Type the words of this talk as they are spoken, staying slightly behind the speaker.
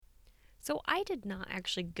So I did not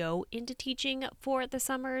actually go into teaching for the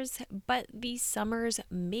summers, but the summers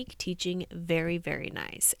make teaching very, very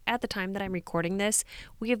nice. At the time that I'm recording this,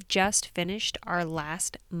 we have just finished our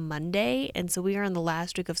last Monday, and so we are in the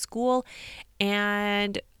last week of school,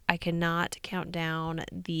 and I cannot count down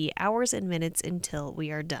the hours and minutes until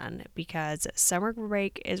we are done because summer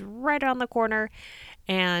break is right around the corner,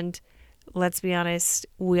 and let's be honest,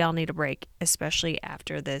 we all need a break, especially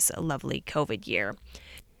after this lovely COVID year.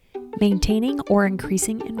 Maintaining or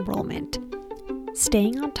increasing enrollment,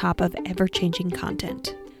 staying on top of ever-changing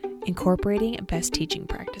content, incorporating best teaching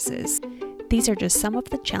practices. These are just some of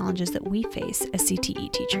the challenges that we face as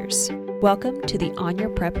CTE teachers. Welcome to the On Your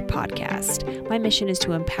Prep podcast. My mission is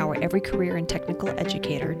to empower every career and technical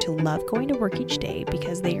educator to love going to work each day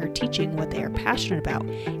because they are teaching what they are passionate about,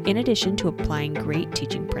 in addition to applying great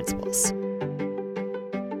teaching principles.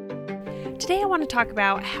 Today I want to talk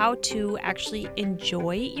about how to actually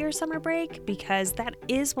enjoy your summer break, because that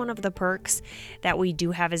is one of the perks that we do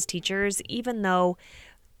have as teachers, even though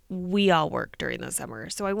we all work during the summer.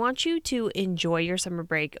 So I want you to enjoy your summer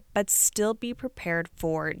break, but still be prepared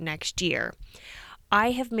for next year.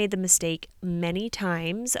 I have made the mistake many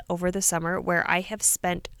times over the summer where I have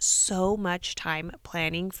spent so much time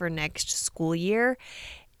planning for next school year,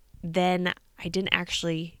 then I didn't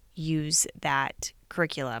actually use that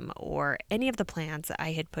curriculum or any of the plans that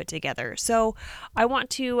I had put together. So I want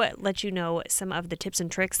to let you know some of the tips and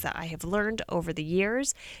tricks that I have learned over the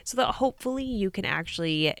years so that hopefully you can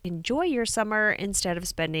actually enjoy your summer instead of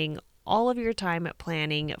spending all of your time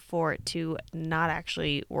planning for it to not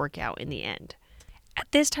actually work out in the end. At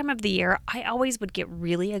this time of the year, I always would get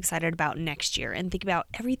really excited about next year and think about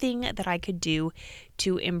everything that I could do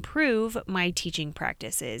to improve my teaching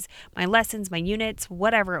practices, my lessons, my units,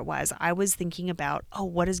 whatever it was. I was thinking about,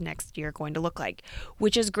 what is next year going to look like,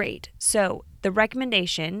 which is great. So the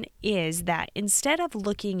recommendation is that instead of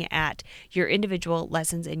looking at your individual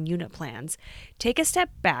lessons and unit plans, take a step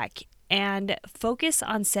back and focus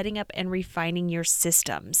on setting up and refining your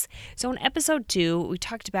systems. So in episode 2, we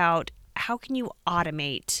talked about how can you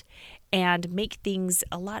automate and make things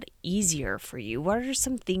a lot easier for you? What are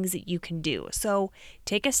some things that you can do? So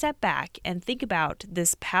take a step back and think about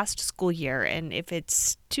this past school year. And if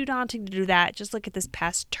it's too daunting to do that, just look at this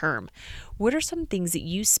past term. What are some things that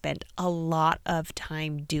you spent a lot of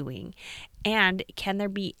time doing? And can there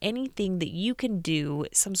be anything that you can do,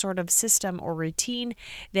 some sort of system or routine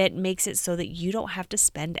that makes it so that you don't have to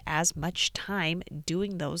spend as much time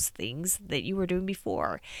doing those things that you were doing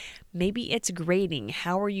before? Maybe it's grading.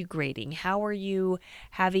 How are you grading? How are you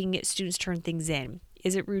having students turn things in?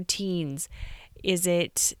 Is it routines? Is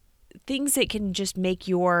it things that can just make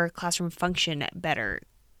your classroom function better?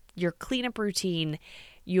 Your cleanup routine,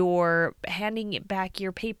 your handing back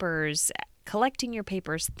your papers, collecting your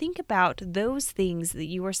papers. Think about those things that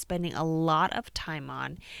you are spending a lot of time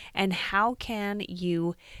on and how can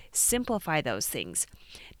you simplify those things.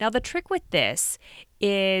 Now, the trick with this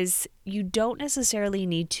is you don't necessarily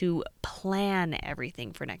need to plan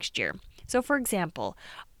everything for next year. So for example,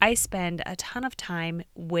 I spend a ton of time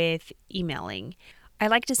with emailing. I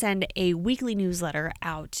like to send a weekly newsletter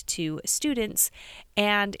out to students,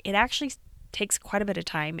 and it actually takes quite a bit of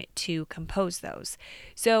time to compose those.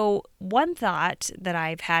 So one thought that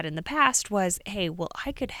I've had in the past was, hey, well,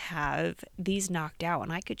 I could have these knocked out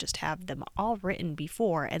and I could just have them all written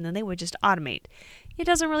before and then they would just automate. It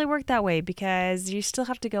doesn't really work that way because you still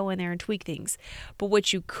have to go in there and tweak things. But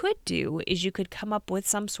what you could do is you could come up with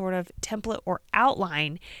some sort of template or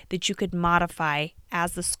outline that you could modify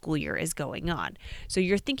as the school year is going on. So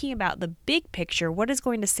you're thinking about the big picture, what is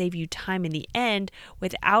going to save you time in the end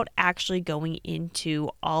without actually going into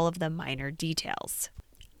all of the minor details.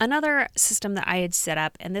 Another system that I had set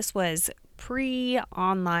up, and this was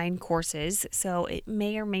pre-online courses, so it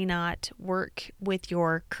may or may not work with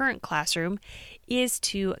your current classroom, is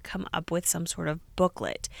to come up with some sort of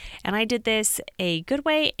booklet. And I did this a good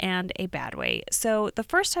way and a bad way. So the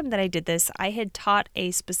first time that I did this, I had taught a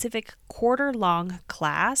specific quarter-long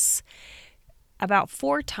class about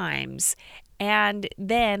 4 times, and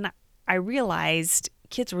then I realized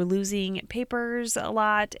kids were losing papers a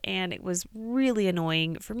lot, and it was really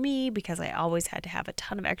annoying for me because I always had to have a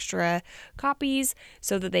ton of extra copies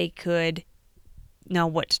so that they could know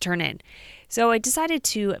what to turn in. So I decided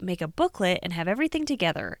to make a booklet and have everything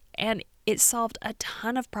together, and it solved a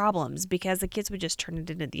ton of problems because the kids would just turn it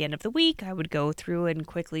in at the end of the week. I would go through and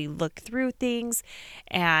quickly look through things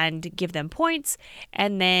and give them points,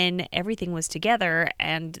 and then everything was together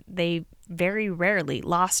and they very rarely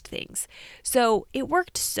lost things. So it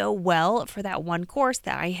worked so well for that one course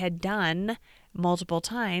that I had done multiple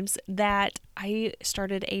times that I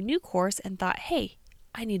started a new course and thought, hey,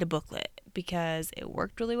 I need a booklet because it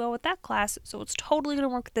worked really well with that class, so it's totally going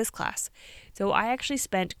to work with this class. So I actually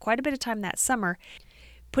spent quite a bit of time that summer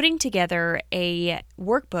putting together a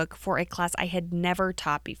workbook for a class I had never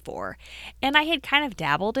taught before. And I had kind of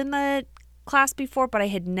dabbled in the class before, but I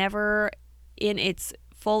had never in its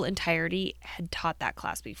full entirety had taught that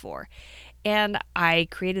class before. And I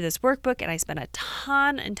created this workbook and I spent a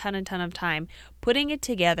ton of time putting it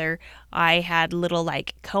together. I had little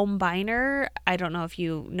like combiner. I don't know if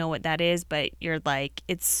you know what that is, but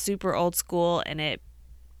it's super old school and it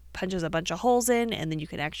punches a bunch of holes in, and then you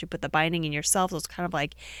can actually put the binding in yourself. So it's kind of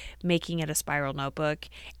like making it a spiral notebook.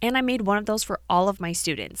 And I made one of those for all of my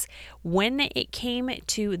students. When it came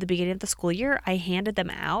to the beginning of the school year, I handed them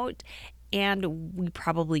out and we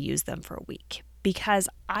probably used them for a week because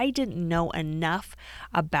I didn't know enough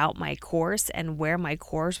about my course and where my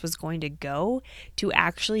course was going to go to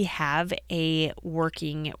actually have a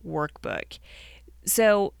working workbook.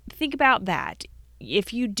 So think about that.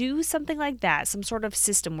 If you do something like that, some sort of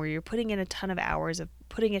system where you're putting in a ton of hours of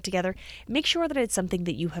putting it together, make sure that it's something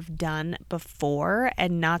that you have done before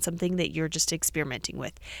and not something that you're just experimenting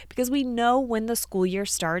with. Because we know when the school year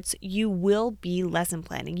starts, you will be lesson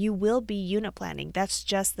planning, you will be unit planning. That's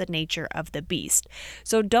just the nature of the beast.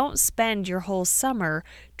 So don't spend your whole summer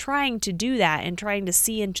trying to do that and trying to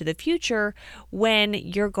see into the future when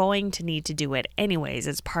you're going to need to do it anyways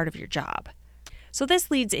as part of your job. So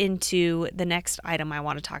this leads into the next item I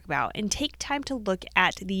want to talk about, and take time to look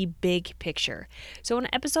at the big picture. So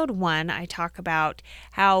in episode 1, I talk about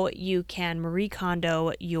how you can Marie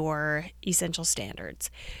Kondo your essential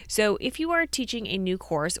standards. So if you are teaching a new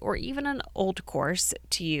course or even an old course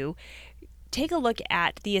to you, take a look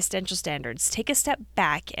at the essential standards. Take a step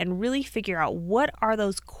back and really figure out what are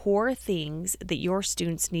those core things that your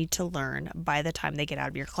students need to learn by the time they get out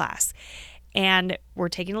of your class. And we're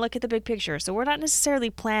taking a look at the big picture. So we're not necessarily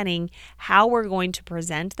planning how we're going to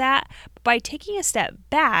present that. But by taking a step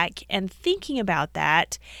back and thinking about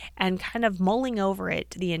that and kind of mulling over it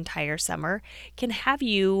the entire summer can have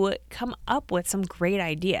you come up with some great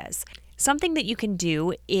ideas. Something that you can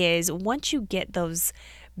do is once you get those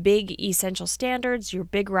big essential standards, your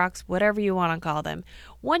big rocks, whatever you want to call them,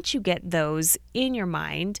 once you get those in your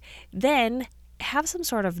mind, then have some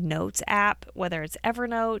sort of notes app, whether it's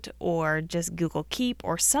Evernote or just Google Keep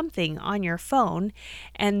or something on your phone,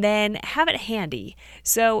 and then have it handy.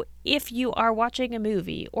 So if you are watching a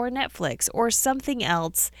movie or Netflix or something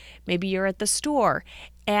else, maybe you're at the store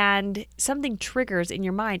and something triggers in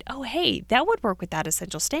your mind, oh, hey, that would work with that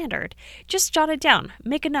essential standard. Just jot it down,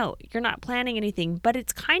 make a note. You're not planning anything, but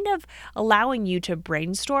it's kind of allowing you to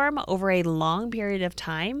brainstorm over a long period of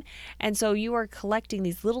time. And so you are collecting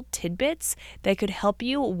these little tidbits that could help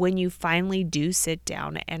you when you finally do sit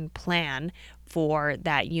down and plan for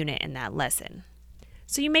that unit and that lesson.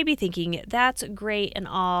 So you may be thinking, that's great and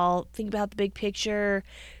all, think about the big picture,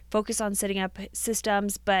 focus on setting up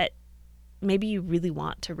systems, but maybe you really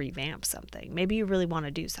want to revamp something. Maybe you really want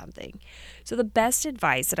to do something. So the best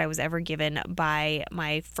advice that I was ever given by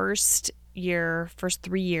my first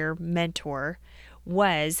 3-year mentor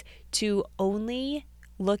was to only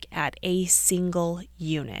look at a single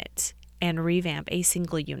unit and revamp a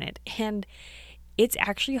single unit. And it's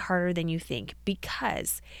actually harder than you think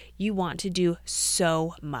because you want to do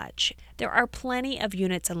so much. There are plenty of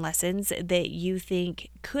units and lessons that you think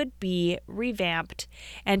could be revamped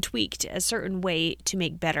and tweaked a certain way to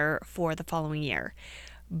make better for the following year.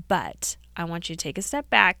 But I want you to take a step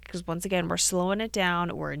back because once again, we're slowing it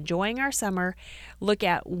down. We're enjoying our summer. Look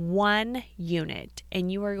at one unit and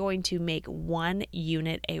you are going to make one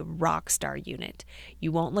unit a rock star unit.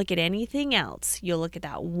 You won't look at anything else. You'll look at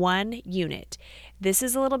that one unit. This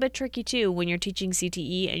is a little bit tricky too when you're teaching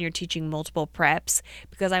CTE and you're teaching multiple preps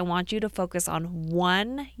because I want you to focus on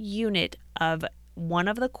one unit of one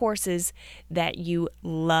of the courses that you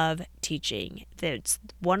love teaching. That's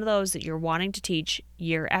one of those that you're wanting to teach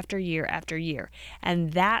year after year after year.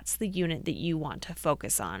 And that's the unit that you want to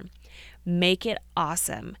focus on. Make it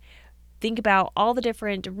awesome. Think about all the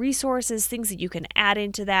different resources, things that you can add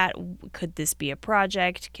into that. Could this be a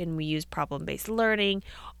project? Can we use problem-based learning?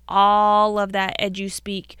 All of that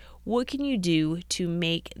EduSpeak. What can you do to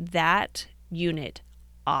make that unit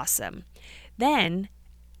awesome? Then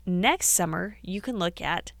next summer, you can look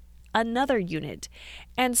at another unit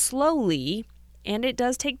and slowly, and it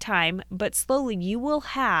does take time, but slowly you will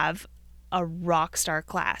have a rock star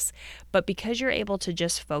class. But because you're able to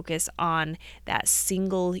just focus on that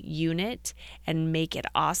single unit and make it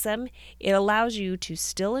awesome, it allows you to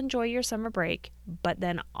still enjoy your summer break, but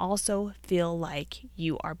then also feel like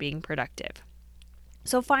you are being productive.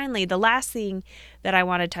 So finally, the last thing that I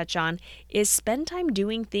want to touch on is spend time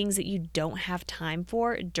doing things that you don't have time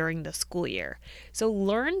for during the school year. So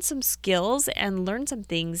learn some skills and learn some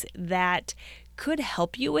things that could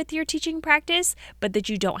help you with your teaching practice, but that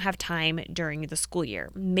you don't have time during the school year.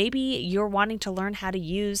 Maybe you're wanting to learn how to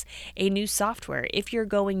use a new software. If you're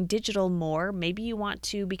going digital more, maybe you want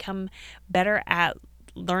to become better at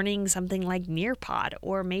learning something like Nearpod,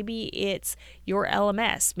 or maybe it's your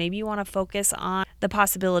LMS. Maybe you want to focus on the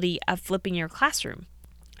possibility of flipping your classroom.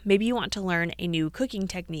 Maybe you want to learn a new cooking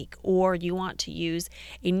technique, or you want to use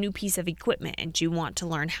a new piece of equipment and you want to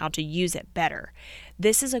learn how to use it better.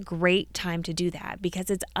 This is a great time to do that because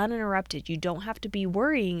it's uninterrupted. You don't have to be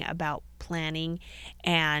worrying about planning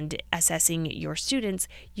and assessing your students.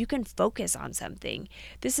 You can focus on something.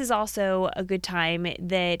 This is also a good time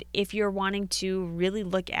that if you're wanting to really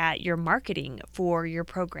look at your marketing for your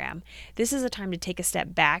program, this is a time to take a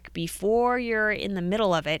step back before you're in the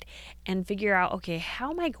middle of it and figure out, okay, how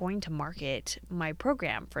am I going to market my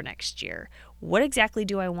program for next year? What exactly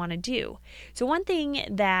do I want to do? So one thing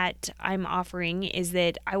that I'm offering is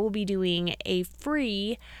that I will be doing a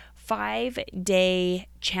free 5-day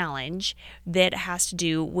challenge that has to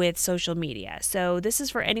do with social media. So this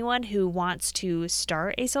is for anyone who wants to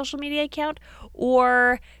start a social media account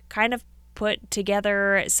or kind of put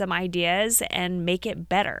together some ideas and make it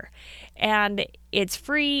better. And it's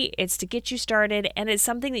free, it's to get you started, and it's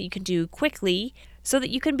something that you can do quickly so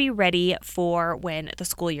that you can be ready for when the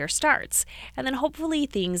school year starts. And then hopefully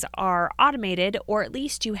things are automated, or at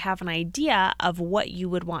least you have an idea of what you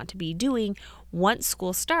would want to be doing once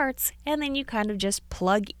school starts, and then you kind of just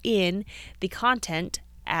plug in the content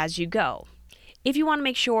as you go. If you want to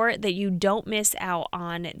make sure that you don't miss out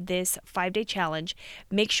on this 5-day challenge,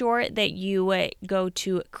 make sure that you go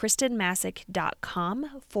to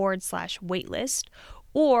KristenMasick.com/waitlist,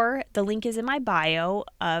 or the link is in my bio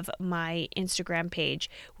of my Instagram page,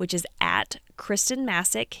 which is at Kristen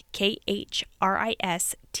Masick,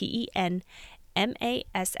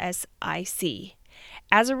 KristenMasick.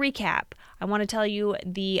 As a recap, I want to tell you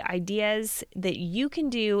the ideas that you can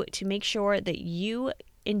do to make sure that you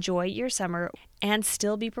enjoy your summer and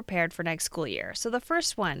still be prepared for next school year. So the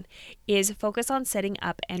first one is focus on setting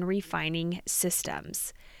up and refining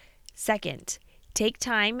systems. Second, take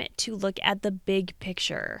time to look at the big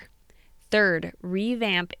picture. Third,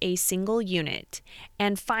 revamp a single unit.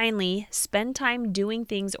 And finally, spend time doing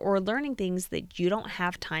things or learning things that you don't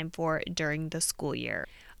have time for during the school year.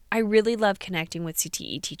 I really love connecting with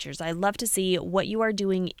CTE teachers. I love to see what you are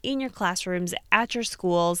doing in your classrooms, at your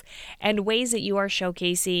schools, and ways that you are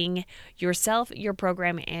showcasing yourself, your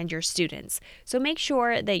program, and your students. So make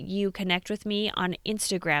sure that you connect with me on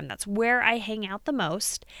Instagram. That's where I hang out the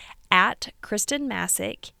most, at Kristen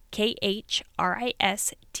Masick,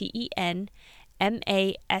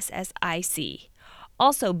 KristenMasick.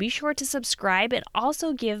 Also, be sure to subscribe and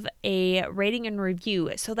also give a rating and review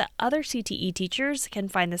so that other CTE teachers can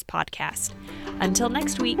find this podcast. Until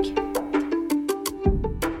next week.